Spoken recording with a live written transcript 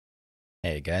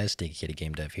Hey guys, Sticky Kitty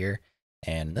Game Dev here,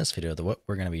 and in this video, what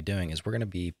we're going to be doing is we're going to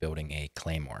be building a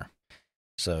Claymore.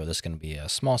 So this is going to be a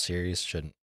small series,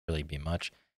 shouldn't really be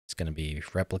much. It's going to be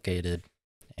replicated,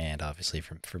 and obviously, if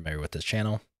you're familiar with this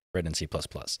channel, written in C++.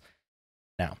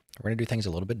 Now, we're going to do things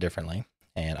a little bit differently,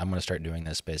 and I'm going to start doing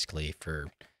this basically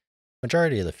for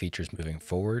majority of the features moving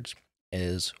forwards,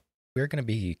 is we're going to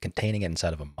be containing it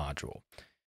inside of a module.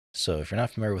 So if you're not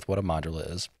familiar with what a module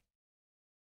is,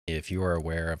 if you are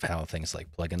aware of how things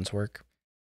like plugins work,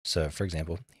 so for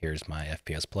example, here's my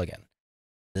FPS plugin.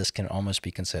 This can almost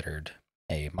be considered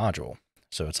a module.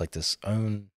 So it's like its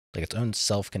own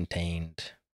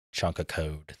self-contained chunk of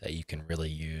code that you can really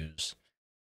use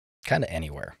kind of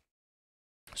anywhere.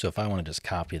 So if I want to just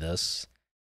copy this,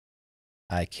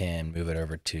 I can move it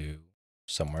over to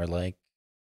somewhere like,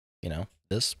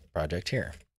 this project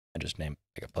here. I just name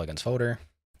like a plugins folder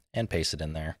and paste it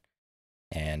in there.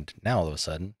 And now all of a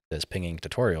sudden, this pinging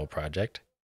tutorial project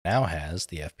now has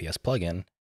the FPS plugin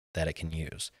that it can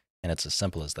use. And it's as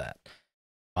simple as that.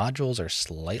 Modules are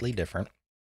slightly different,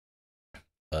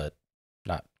 but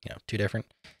not, too different.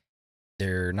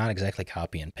 They're not exactly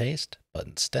copy and paste, but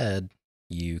instead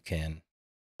you can,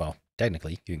 well,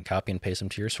 technically you can copy and paste them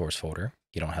to your source folder.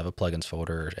 You don't have a plugins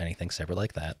folder or anything separate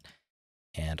like that.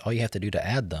 And all you have to do to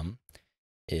add them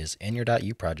is in your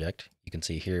 .u project. You can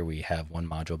see here we have one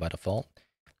module by default.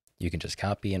 You can just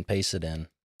copy and paste it in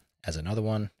as another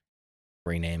one,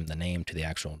 rename the name to the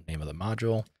actual name of the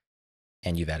module,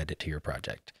 and you've added it to your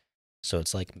project. So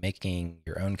it's like making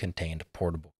your own contained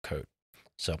portable code.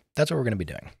 So that's what we're going to be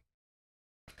doing.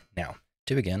 Now,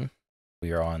 to begin,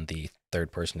 we are on the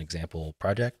third person example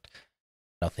project.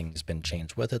 Nothing's been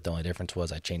changed with it. The only difference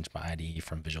was I changed my IDE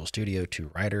from Visual Studio to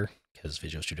Writer because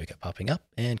Visual Studio kept popping up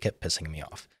and kept pissing me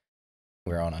off.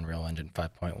 We're on Unreal Engine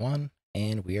 5.1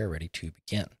 and we are ready to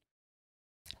begin.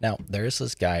 Now, there is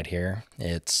this guide here.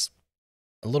 It's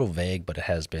a little vague, but it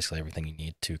has basically everything you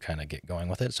need to kind of get going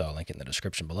with it. So I'll link it in the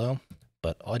description below.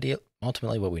 But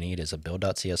ultimately, what we need is a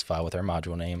build.cs file with our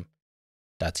module name,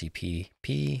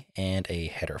 .cpp, and a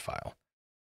header file.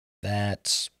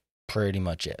 That's pretty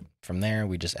much it. From there,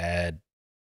 we just add,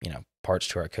 parts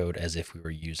to our code as if we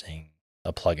were using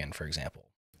a plugin, for example.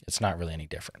 It's not really any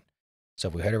different. So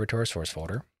if we head over to our source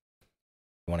folder,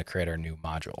 we want to create our new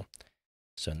module.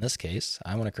 So in this case,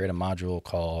 I want to create a module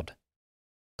called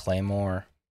Claymore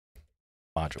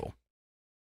module.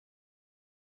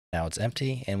 Now it's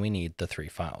empty and we need the 3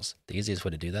 files. The easiest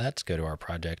way to do that is go to our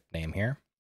project name here,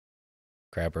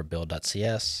 grab our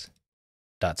build.cs,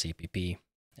 .cpp,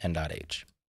 and .h.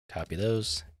 Copy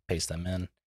those, paste them in,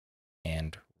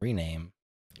 and rename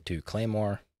to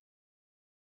Claymore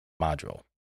module.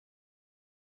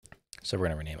 So we're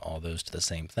going to rename all those to the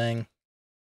same thing.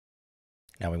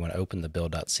 Now we want to open the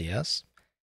build.cs,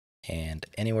 and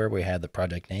anywhere we had the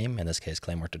project name, in this case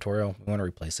Claymore tutorial, we want to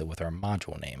replace it with our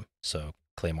module name. So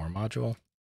Claymore module,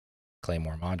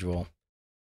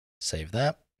 save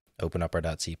that, open up our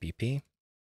 .cpp.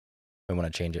 We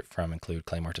want to change it from include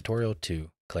Claymore tutorial to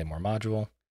Claymore module,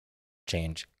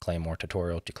 change Claymore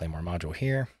tutorial to Claymore module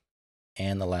here,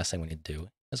 and the last thing we need to do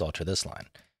is alter this line.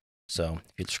 So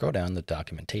if you scroll down the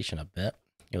documentation a bit,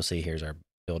 you'll see here's our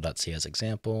build.cs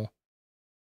example.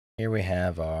 Here we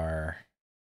have our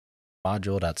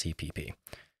module.cpp.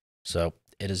 So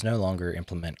it is no longer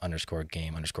implement underscore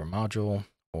game underscore module,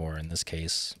 or in this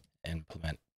case,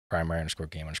 implement primary underscore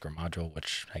game underscore module,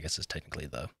 which I guess is technically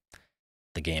the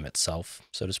game itself,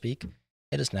 so to speak.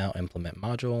 It is now implement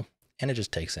module, and it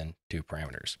just takes in 2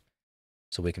 parameters.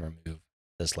 So we can remove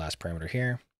this last parameter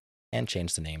here and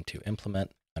change the name to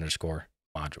implement underscore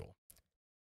module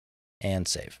and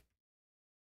save.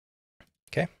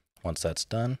 Okay, once that's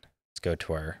done, let's go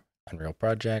to our Unreal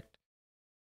project,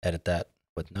 edit that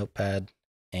with Notepad,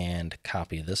 and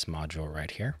copy this module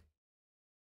right here.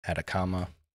 Add a comma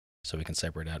so we can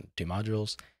separate out 2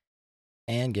 modules,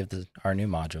 and give our new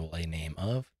module a name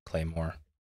of Claymore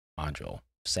module.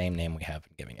 Same name we have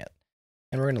been giving it.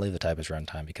 And we're going to leave the type as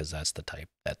runtime because that's the type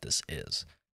that this is.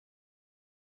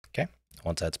 Okay,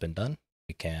 once that's been done,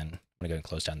 I'm going to go and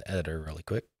close down the editor really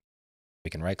quick. We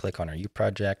can right click on our U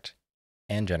project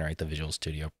and generate the Visual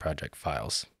Studio project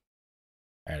files.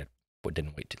 All right, it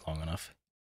didn't wait too long enough.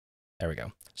 There we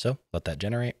go. So let that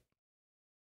generate.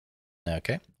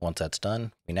 Okay, once that's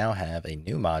done, we now have a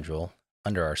new module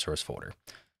under our source folder.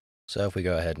 So if we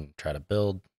go ahead and try to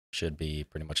build, should be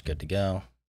pretty much good to go.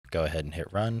 Go ahead and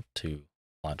hit run to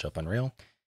launch up Unreal,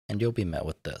 and you'll be met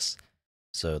with this.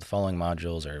 So the following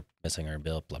modules are missing or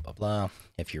built, blah, blah, blah.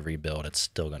 If you rebuild, it's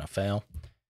still going to fail.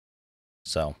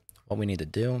 So what we need to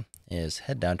do is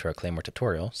head down to our Claymore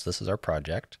tutorial. So this is our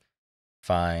project.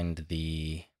 Find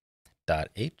the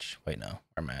tutorial.h. Wait, no,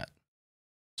 where am I at?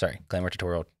 Sorry, Claymore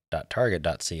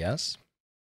tutorial.target.cs.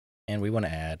 And we want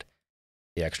to add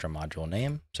the extra module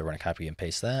name. So we're going to copy and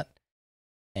paste that.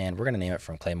 And we're going to name it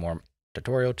from Claymore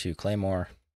tutorial to Claymore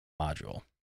module.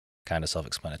 Kind of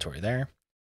self-explanatory there.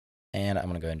 And I'm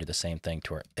going to go ahead and do the same thing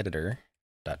to our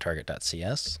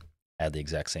editor.target.cs. Add the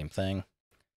exact same thing.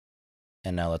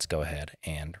 And now let's go ahead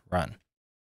and run.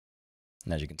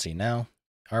 And as you can see now,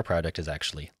 our project is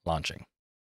actually launching.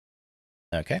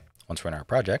 Okay, once we're in our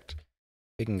project,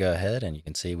 we can go ahead and you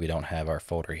can see we don't have our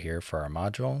folder here for our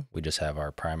module. We just have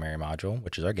our primary module,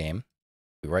 which is our game.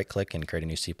 We right click and create a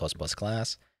new C++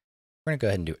 class. We're going to go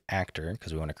ahead and do actor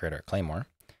because we want to create our Claymore.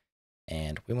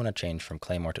 And we want to change from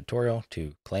Claymore tutorial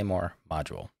to Claymore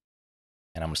module.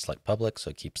 And I'm going to select public so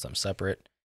it keeps them separate.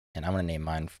 And I'm going to name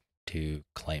mine to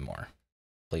Claymore.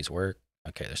 Please work.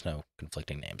 Okay, there's no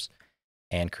conflicting names.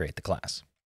 And create the class.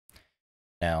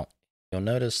 Now, you'll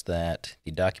notice that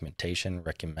the documentation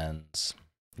recommends,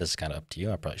 this is kind of up to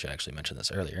you. I probably should actually mention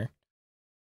this earlier.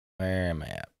 Where am I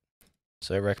at?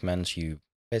 So it recommends you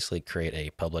basically create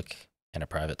a public and a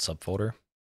private subfolder,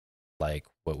 like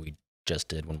what we just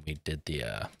did when we did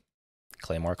the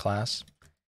Claymore class.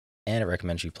 And it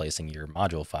recommends you placing your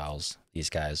module files, these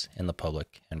guys, in the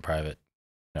public and private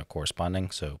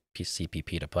corresponding. So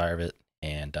CPP to private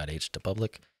and .h to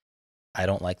public. I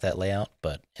don't like that layout,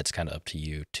 but it's kind of up to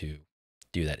you to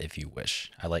do that if you wish.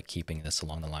 I like keeping this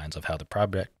along the lines of how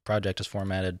the project is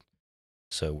formatted.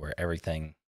 So where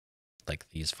everything, like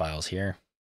these files here,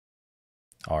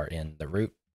 are in the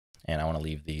root, and I want to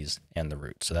leave these in the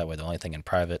root. So that way the only thing in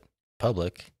private,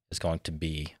 public is going to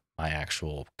be my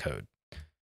actual code.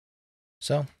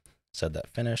 So said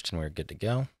that finished and we're good to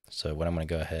go. So what I'm going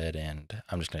to go ahead and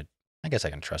I guess I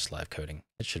can trust live coding.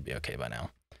 It should be okay by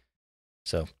now.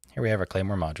 So here we have our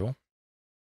Claymore module,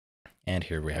 and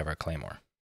here we have our Claymore.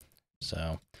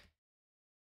 So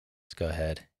let's go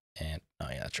ahead and, oh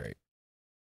yeah, that's right.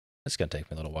 It's going to take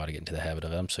me a little while to get into the habit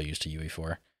of it. I'm so used to UE4.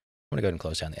 I'm going to go ahead and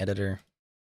close down the editor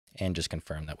and just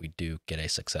confirm that we do get a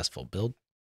successful build,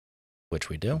 which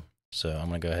we do. So I'm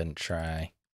going to go ahead and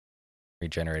try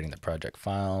regenerating the project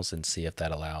files and see if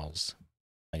that allows,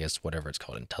 I guess, whatever it's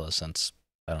called, IntelliSense,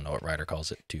 I don't know what writer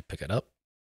calls it, to pick it up.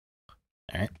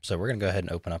 All right, so we're going to go ahead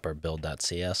and open up our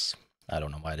build.cs. I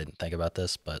don't know why I didn't think about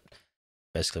this, but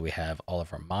basically we have all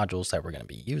of our modules that we're going to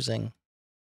be using,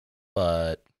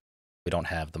 but we don't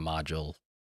have the module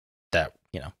that,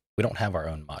 we don't have our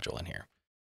own module in here.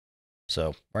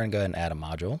 So we're going to go ahead and add a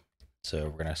module. So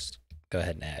we're going to go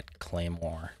ahead and add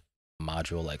Claymore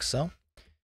module like so.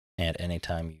 And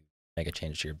anytime you make a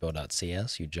change to your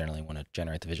build.cs, you generally want to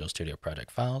generate the Visual Studio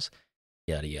project files,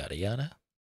 yada, yada, yada.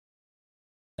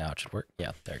 Now it should work.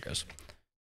 Yeah, there it goes.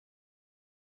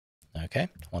 Okay,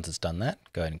 once it's done that,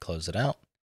 go ahead and close it out.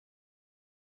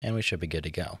 And we should be good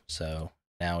to go. So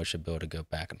now we should be able to go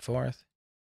back and forth.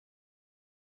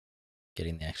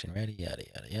 Getting the action ready, yada,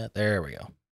 yada, yada. There we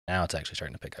go. Now it's actually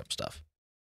starting to pick up stuff.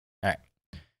 All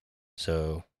right,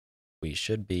 so we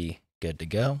should be good to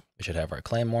go. We should have our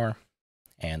Claymore.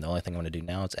 And the only thing I'm going to do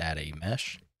now is add a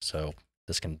mesh. So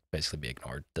this can basically be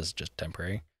ignored. This is just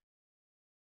temporary.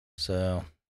 So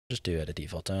just do it at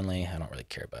default only. I don't really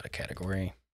care about a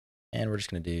category. And we're just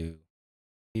going to do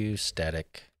use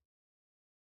static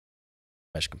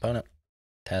mesh component,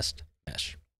 test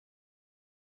mesh.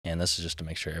 And this is just to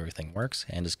make sure everything works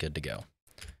and is good to go.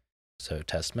 So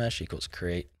test mesh equals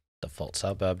create default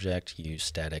sub object, use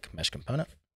static mesh component.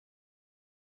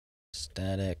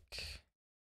 Static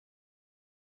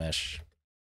mesh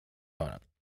component.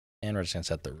 And we're just going to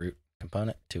set the root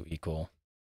component to equal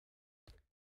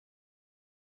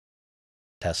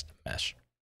test mesh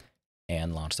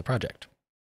and launch the project.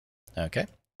 Okay,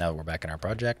 now that we're back in our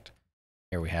project,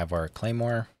 here we have our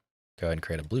Claymore. Go ahead and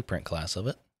create a blueprint class of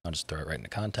it. I'll just throw it right into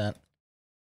content.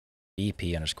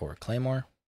 BP_Claymore.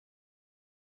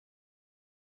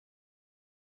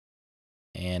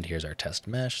 And here's our test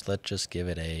mesh. Let's just give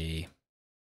it a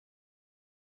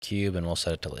cube and we'll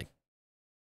set it to like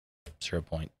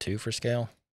 0.2 for scale.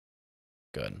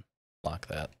 Good, lock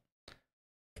that.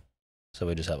 So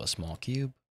we just have a small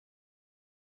cube.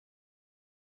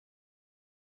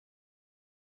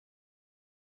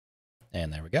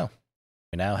 And there we go.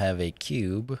 We now have a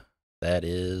cube that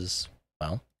is,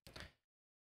 well,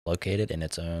 located in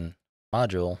its own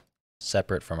module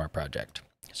separate from our project.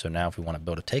 So now if we want to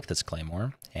be able to take this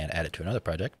Claymore and add it to another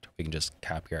project, we can just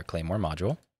copy our Claymore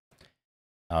module.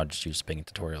 I'll just use ping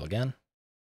tutorial again.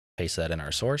 Paste that in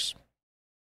our source.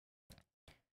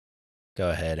 Go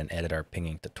ahead and edit our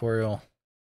pinging tutorial.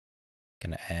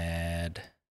 Gonna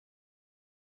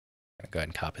go ahead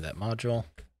and copy that module.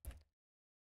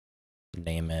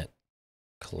 name it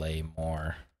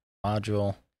Claymore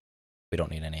module. We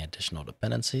don't need any additional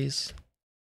dependencies.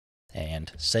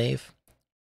 And save,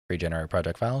 regenerate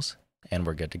project files, and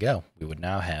we're good to go. We would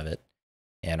now have it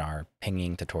in our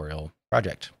pinging tutorial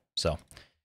project. So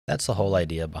that's the whole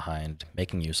idea behind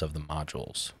making use of the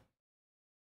modules.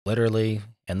 Literally,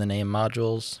 in the name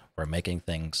modules, we're making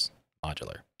things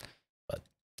modular. But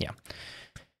yeah.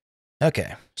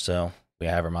 Okay, so we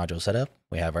have our module set up,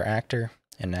 we have our actor,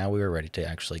 and now we are ready to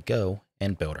actually go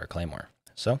and build our Claymore.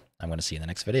 So I'm going to see you in the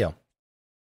next video.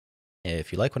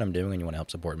 If you like what I'm doing and you want to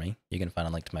help support me, you can find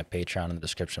a link to my Patreon in the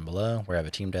description below, where I have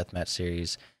a team deathmatch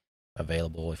series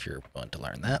available if you're willing to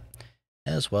learn that,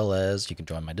 as well as you can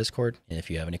join my Discord if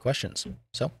you have any questions.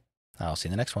 So I'll see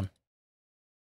you in the next one.